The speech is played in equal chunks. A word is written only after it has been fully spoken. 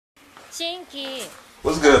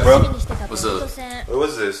What's good, bro? What's up? Wait,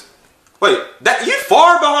 what's this? Wait, that you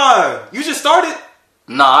far behind. You just started?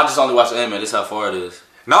 Nah, I just only watch anime. This is how far it is.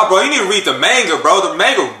 Nah, bro, you need to read the manga, bro. The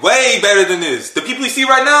manga way better than this. The people you see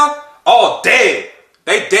right now, all dead.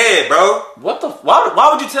 They dead, bro. What the? Why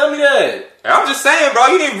would you tell me that? I'm just saying, bro.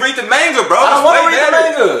 You need to read the manga, bro. I don't want to read the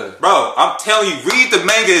manga, bro. I'm telling you, read the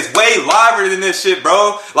manga. It's way liver than this shit,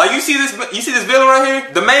 bro. Like you see this villain right here.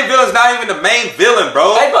 The main villain's not even the main villain,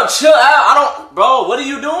 bro. Hey, bro, chill out. Bro, what are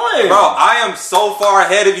you doing? Bro, I am so far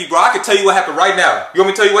ahead of you, bro. I can tell you what happened right now. You want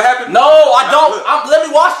me to tell you what happened? No, I don't. Let me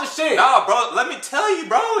watch this shit. Nah, bro. Let me tell you,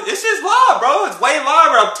 bro. It's just live, bro. It's way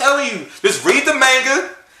liver. I'm telling you. Just read the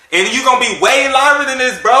manga. And you're going to be way liver than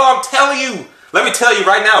this, bro. I'm telling you. Let me tell you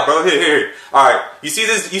right now, bro. Here. All right. You see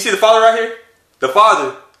this? You see the father right here? The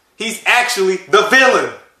father. He's actually the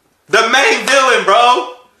villain. The main villain,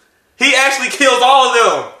 bro. He actually kills all of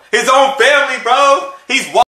them. His own family, bro. He's